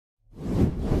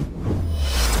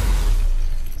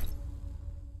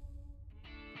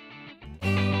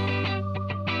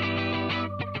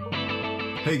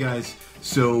Hey guys,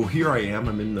 so here I am.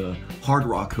 I'm in the Hard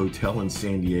Rock Hotel in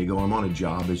San Diego. I'm on a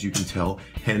job, as you can tell,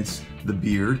 hence the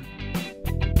beard.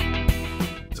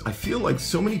 I feel like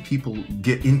so many people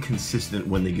get inconsistent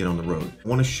when they get on the road. I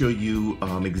want to show you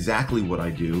exactly what I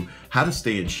do, how to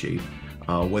stay in shape,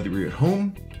 whether you're at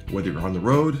home, whether you're on the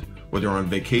road, whether you're on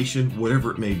vacation,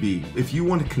 whatever it may be. If you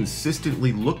want to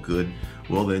consistently look good,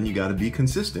 well then you got to be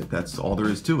consistent. That's all there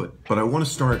is to it. But I want to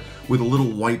start with a little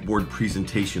whiteboard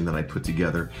presentation that I put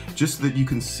together just so that you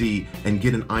can see and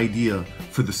get an idea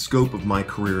for the scope of my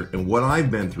career and what I've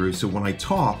been through, so when I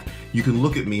talk, you can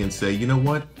look at me and say, you know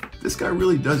what? This guy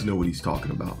really does know what he's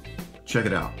talking about. Check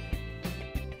it out.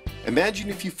 Imagine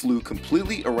if you flew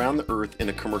completely around the Earth in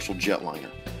a commercial jetliner.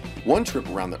 One trip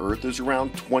around the Earth is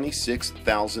around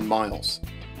 26,000 miles.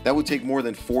 That would take more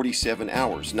than 47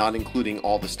 hours, not including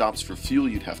all the stops for fuel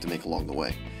you'd have to make along the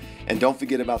way. And don't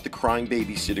forget about the crying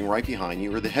baby sitting right behind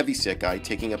you, or the heavyset guy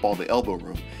taking up all the elbow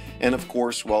room. And of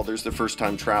course, well, there's the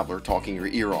first-time traveler talking your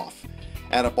ear off.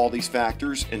 Add up all these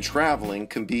factors, and traveling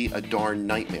can be a darn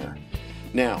nightmare.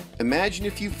 Now, imagine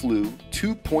if you flew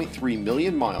 2.3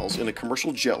 million miles in a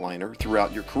commercial jetliner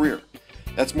throughout your career.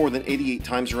 That's more than 88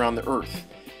 times around the Earth.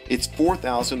 It's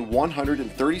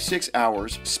 4,136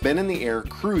 hours spent in the air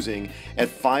cruising at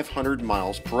 500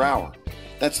 miles per hour.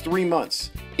 That's 3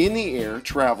 months in the air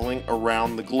traveling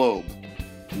around the globe.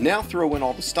 Now throw in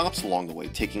all the stops along the way,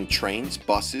 taking trains,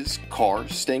 buses,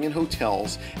 cars, staying in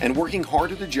hotels, and working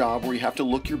hard at a job where you have to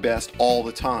look your best all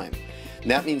the time.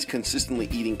 That means consistently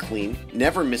eating clean,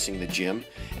 never missing the gym,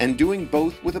 and doing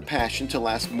both with a passion to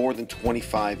last more than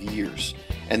 25 years.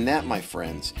 And that, my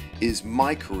friends, is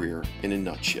my career in a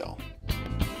nutshell.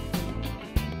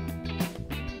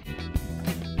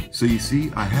 So you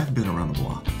see, I have been around the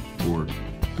block, or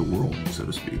the world, so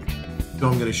to speak. So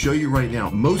I'm going to show you right now,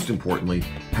 most importantly,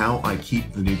 how I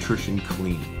keep the nutrition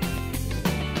clean.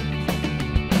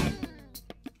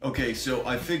 Okay, so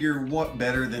I figure what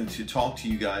better than to talk to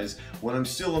you guys when I'm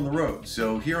still on the road.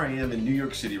 So here I am in New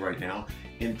York City right now,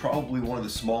 in probably one of the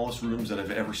smallest rooms that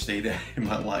I've ever stayed at in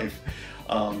my life.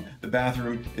 The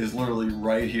bathroom is literally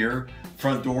right here,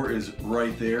 front door is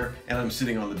right there, and I'm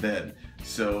sitting on the bed.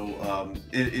 So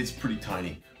it's pretty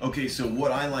tiny. Okay, so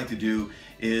what I like to do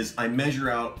is I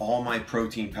measure out all my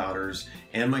protein powders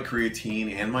and my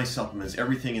creatine and my supplements,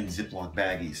 everything in Ziploc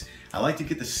baggies. I like to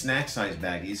get the snack size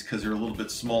baggies because they're a little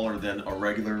bit smaller than a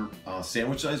regular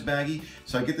sandwich size baggie.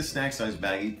 So I get the snack size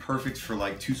baggie, perfect for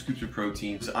like 2 scoops of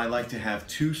protein. So I like to have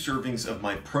 2 servings of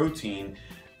my protein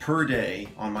per day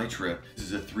on my trip. This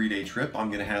is a 3-day trip.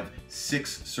 I'm gonna have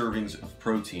 6 servings of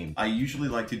protein. I usually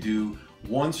like to do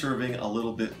 1 serving a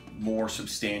little bit more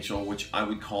substantial, which I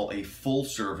would call a full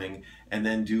serving, and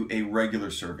then do a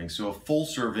regular serving. So a full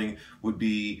serving would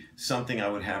be something I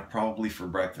would have probably for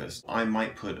breakfast. I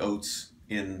might put oats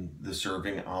in the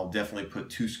serving. I'll definitely put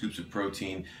 2 scoops of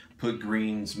protein, put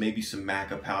greens, maybe some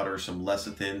maca powder, some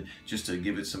lecithin, just to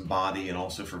give it some body and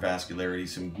also for vascularity,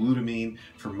 some glutamine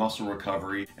for muscle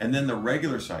recovery, and then the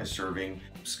regular size serving,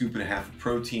 scoop and a half of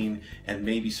protein and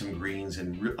maybe some greens,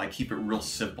 and I keep it real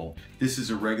simple. This is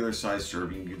a regular size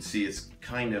serving. You can see it's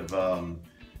kind of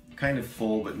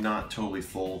full, but not totally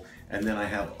full. And then I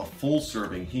have a full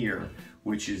serving here,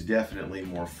 which is definitely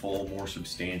more full, more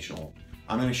substantial.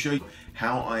 I'm going to show you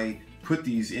how I put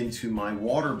these into my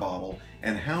water bottle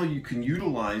and how you can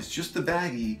utilize just the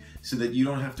baggie so that you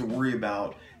don't have to worry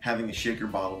about having a shaker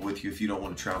bottle with you. If you don't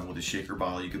want to travel with a shaker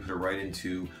bottle, you can put it right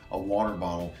into a water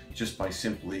bottle just by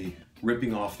simply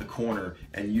ripping off the corner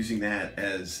and using that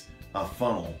as a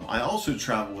funnel. I also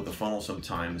travel with a funnel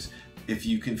sometimes. If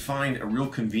you can find a real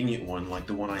convenient one like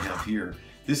the one I have here,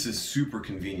 this is super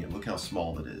convenient. Look how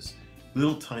small it is.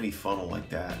 Little tiny funnel like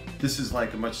that. This is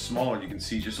like a much smaller, you can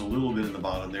see just a little bit in the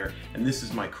bottom there, and this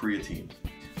is my creatine.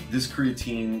 This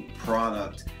creatine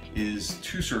product is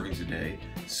 2 servings a day,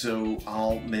 so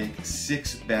I'll make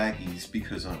 6 baggies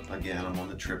because again, I'm on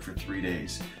the trip for 3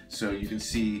 days. So you can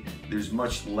see there's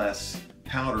much less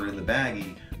powder in the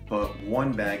baggie, but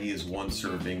 1 baggie is 1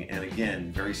 serving, and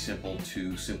again, very simple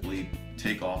to simply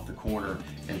take off the corner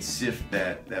and sift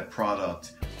that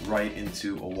product right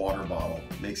into a water bottle.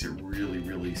 Makes it really,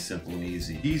 really simple and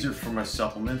easy. These are for my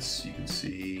supplements, you can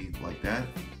see like that.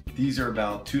 These are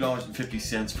about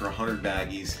 $2.50 for 100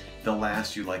 baggies. They'll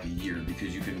last you like a year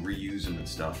because you can reuse them and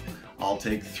stuff. I'll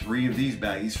take 3 of these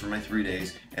baggies for my 3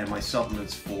 days, and my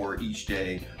supplements for each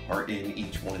day are in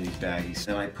each one of these baggies.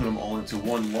 And I put them all into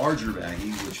one larger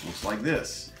baggie, which looks like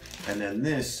this. And then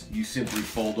this, you simply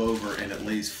fold over and it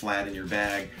lays flat in your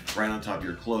bag right on top of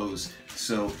your clothes.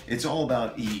 So it's all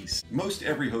about ease. Most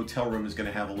every hotel room is going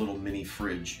to have a little mini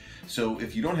fridge. So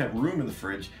if you don't have room in the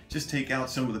fridge, just take out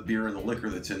some of the beer and the liquor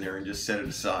that's in there and just set it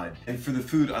aside. And for the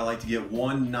food, I like to get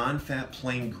 1 non-fat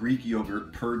plain Greek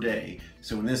yogurt per day.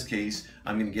 So in this case,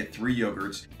 I'm going to get 3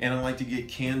 yogurts, and I like to get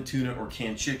canned tuna or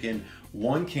canned chicken,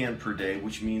 1 can per day,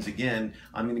 which means again,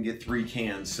 I'm going to get 3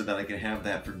 cans so that I can have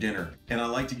that for dinner. And I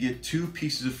like to get 2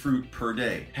 pieces of fruit per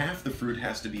day. Half the fruit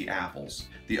has to be apples.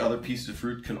 The other pieces of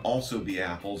fruit can also be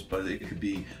apples, but it could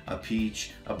be a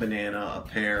peach, a banana, a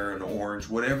pear, an orange,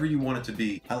 whatever you want it to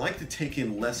be. I like to take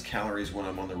in less calories when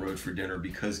I'm on the road for dinner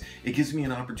because it gives me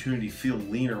an opportunity to feel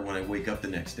leaner when I wake up the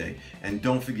next day. And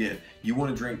don't forget, you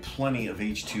want to drink plenty of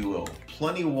H2O,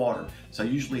 plenty of water. So I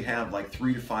usually have like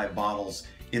 3 to 5 bottles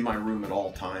in my room at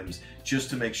all times just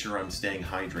to make sure I'm staying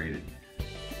hydrated.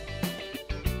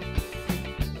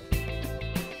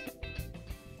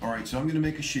 Alright, so I'm going to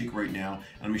make a shake right now, and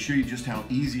I'm going to show you just how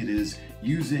easy it is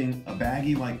using a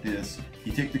baggie like this.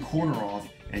 You take the corner off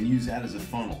and use that as a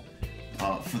funnel.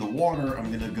 For the water, I'm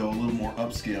going to go a little more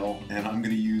upscale, and I'm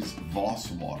going to use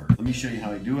Voss water. Let me show you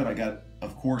how I do it.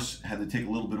 Of course, had to take a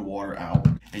little bit of water out,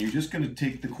 and you're just going to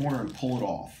take the corner and pull it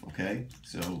off, okay?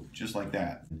 So just like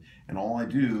that. And all I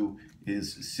do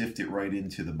is sift it right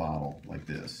into the bottle like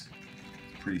this.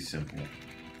 It's pretty simple.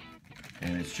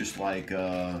 And it's just like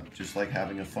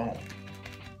having a funnel.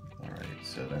 All right,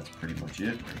 so that's pretty much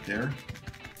it right there.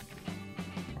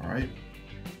 All right,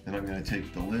 then I'm going to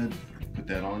take the lid, put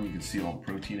that on. You can see all the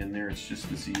protein in there. It's just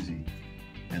this easy.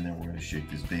 And then we're going to shake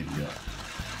this baby up.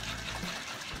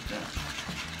 Like that.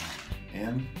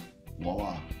 And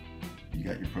voila, you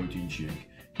got your protein shake.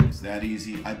 It's that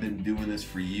easy. I've been doing this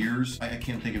for years. I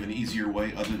can't think of an easier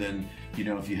way other than, you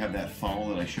know, if you have that funnel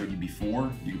that I showed you before,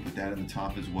 you can put that in the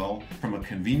top as well. From a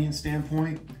convenience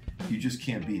standpoint, you just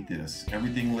can't beat this.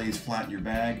 Everything lays flat in your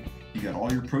bag. You got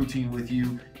all your protein with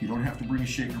you. You don't have to bring a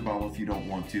shaker bottle if you don't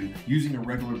want to. Using a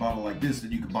regular bottle like this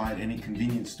that you can buy at any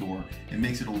convenience store, it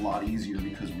makes it a lot easier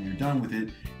because when you're done with it,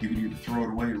 you can either throw it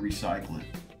away or recycle it.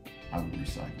 I would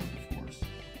recycle it, of course.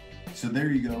 So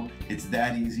there you go. It's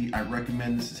that easy. I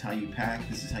recommend this is how you pack.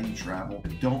 This is how you travel.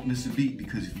 Don't miss a beat,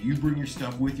 because if you bring your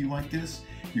stuff with you like this,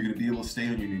 you're going to be able to stay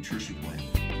on your nutrition plan.